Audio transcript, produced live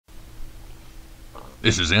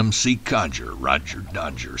This is MC Codger, Roger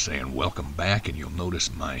Dodger, saying welcome back, and you'll notice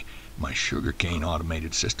my sugarcane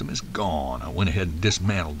automated system is gone. I went ahead and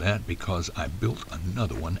dismantled that because I built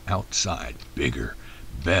another one outside, bigger,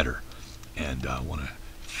 better, and I want to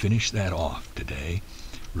finish that off today.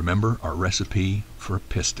 Remember our recipe for a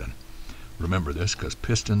piston. Remember this, because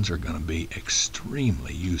pistons are going to be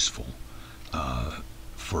extremely useful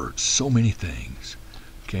for so many things.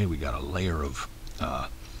 Okay, we got a layer of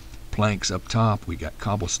planks up top, we got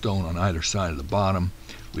cobblestone on either side of the bottom,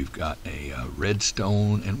 we've got a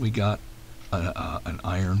redstone, and we got an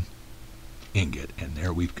iron ingot, and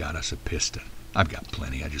there we've got us a piston. I've got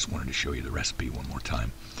plenty. I just wanted to show you the recipe one more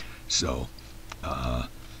time. So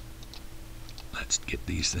let's get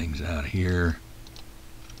these things out of here.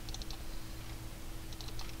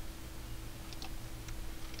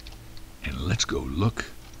 And let's go look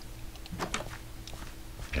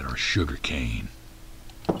at our sugar cane.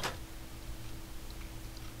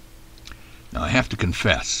 Now I have to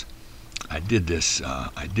confess, I did this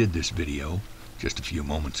video just a few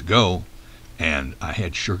moments ago, and I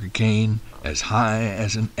had sugar cane as high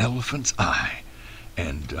as an elephant's eye,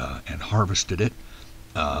 and harvested it,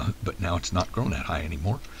 but now it's not grown that high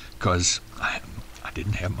anymore because I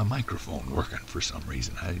didn't have my microphone working for some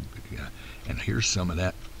reason. And here's some of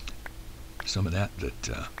that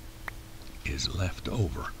is left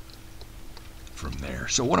over from there.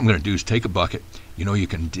 So what I'm going to do is take a bucket. You know, you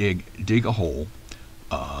can dig a hole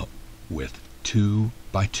with 2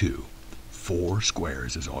 by 2. 4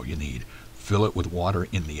 squares is all you need. Fill it with water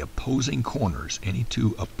in the opposing corners, any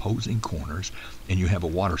 2 opposing corners, and you have a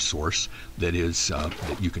water source that is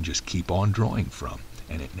that you can just keep on drawing from,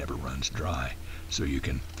 and it never runs dry. So you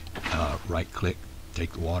can right-click,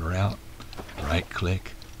 take the water out,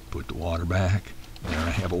 right-click, put the water back. There I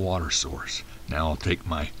have a water source. Now I'll take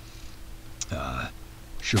my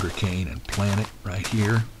sugar cane and plant it right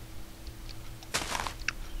here,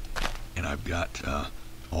 and I've got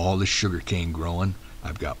all the sugar cane growing.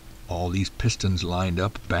 I've got all these pistons lined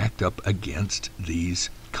up, backed up against these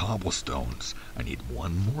cobblestones. I need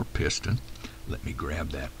one more piston. Let me grab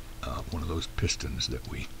that one of those pistons that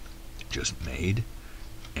we just made,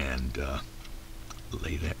 and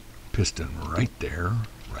lay that piston right there.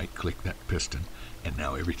 Right click that piston, and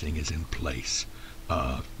now everything is in place,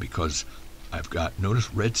 because I've got,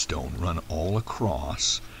 notice, redstone run all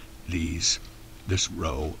across this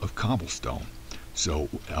row of cobblestone. So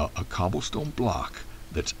a cobblestone block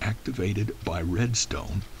that's activated by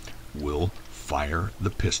redstone will fire the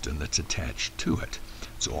piston that's attached to it.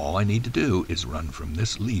 So all I need to do is run from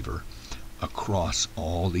this lever across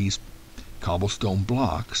all these cobblestone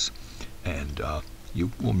blocks, and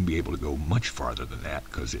you won't be able to go much farther than that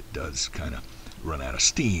because it does kind of run out of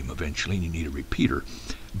steam eventually, and you need a repeater.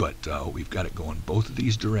 But we've got it going both of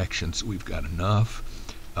these directions. We've got enough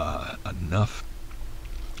of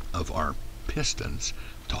our pistons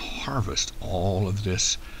to harvest all of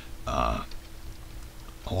this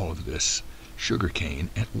sugar cane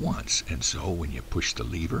at once. And so when you push the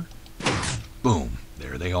lever, boom,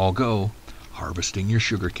 there they all go, harvesting your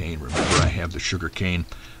sugar cane. Remember, I have the sugar cane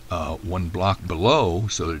one block below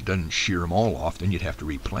so that it doesn't shear them all off. Then you'd have to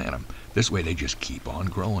replant them. This way they just keep on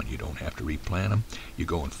growing. You don't have to replant them. You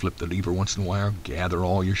go and flip the lever once in a while, gather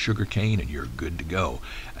all your sugar cane, and you're good to go.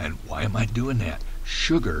 And why am I doing that?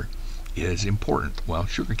 Sugar is important. Well,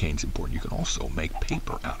 sugar cane's important. You can also make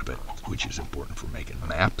paper out of it, which is important for making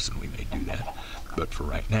maps, and we may do that. But for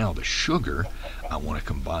right now, the sugar I want to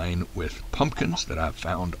combine with pumpkins that I've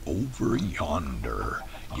found over yonder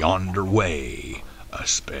way. A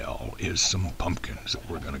spell is some pumpkins that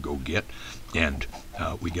we're going to go get, and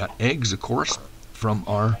we got eggs, of course, from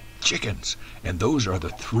our chickens, and those are the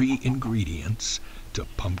 3 ingredients to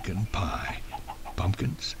pumpkin pie: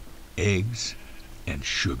 pumpkins, eggs, and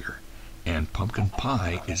sugar. And pumpkin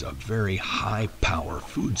pie is a very high power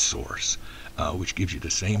food source, which gives you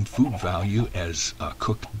the same food value as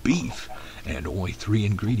cooked beef, and only 3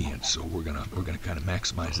 ingredients. So we're gonna kind of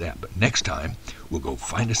maximize that. But next time we'll go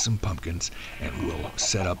find us some pumpkins, and we'll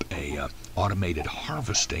set up a automated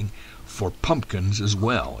harvesting for pumpkins as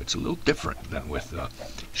well. It's a little different than with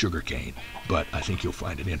sugarcane, but I think you'll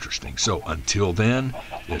find it interesting. So until then,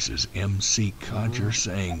 this is MC Codger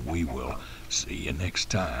saying we will see you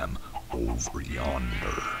next time over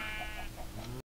yonder.